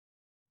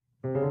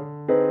This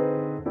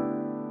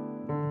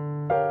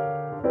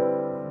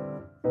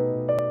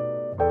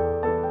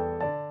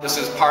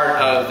is part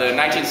of the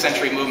 19th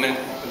century movement.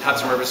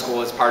 Hudson River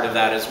School is part of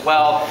that as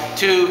well,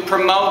 to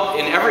promote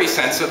in every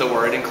sense of the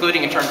word,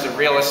 including in terms of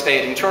real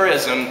estate and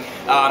tourism,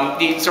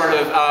 the sort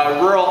of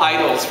rural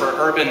idols for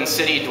urban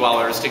city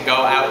dwellers to go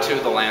out to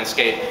the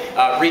landscape,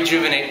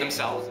 rejuvenate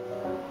themselves.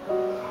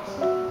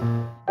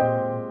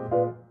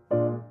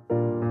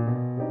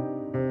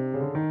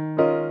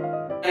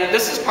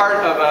 This is part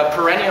of a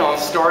perennial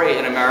story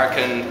in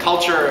American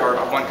culture, or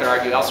one could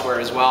argue elsewhere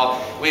as well.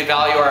 We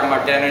value our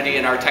modernity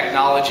and our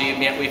technology,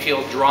 yet we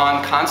feel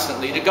drawn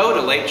constantly to go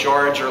to Lake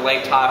George or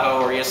Lake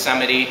Tahoe or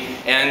Yosemite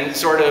and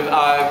sort of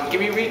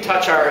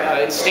retouch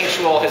our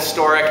instinctual,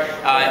 historic,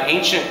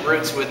 ancient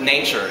roots with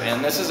nature.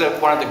 And this is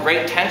one of the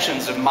great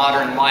tensions of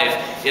modern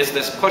life, is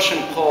this push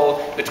and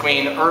pull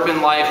between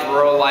urban life,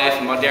 rural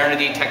life,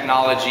 modernity,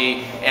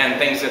 technology, and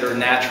things that are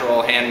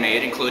natural,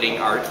 handmade, including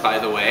art, by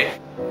the way.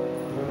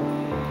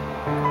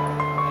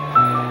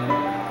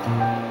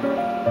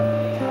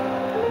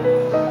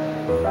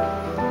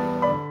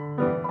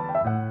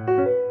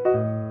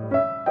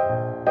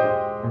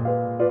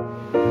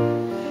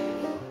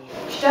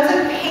 She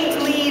doesn't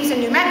paint leaves in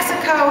New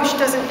Mexico, she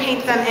doesn't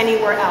paint them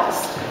anywhere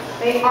else.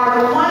 They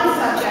are the one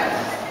subject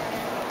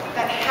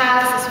that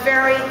has this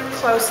very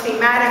close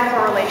thematic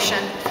correlation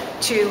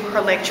to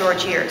her Lake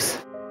George years.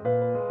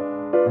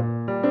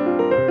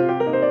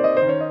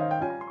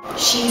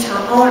 She's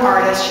her own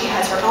artist, she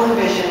has her own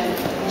vision,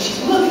 and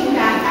she's looking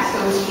back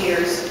at those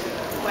years,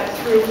 but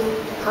through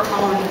her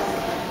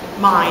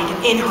own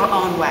mind, in her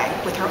own way,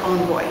 with her own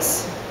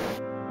voice.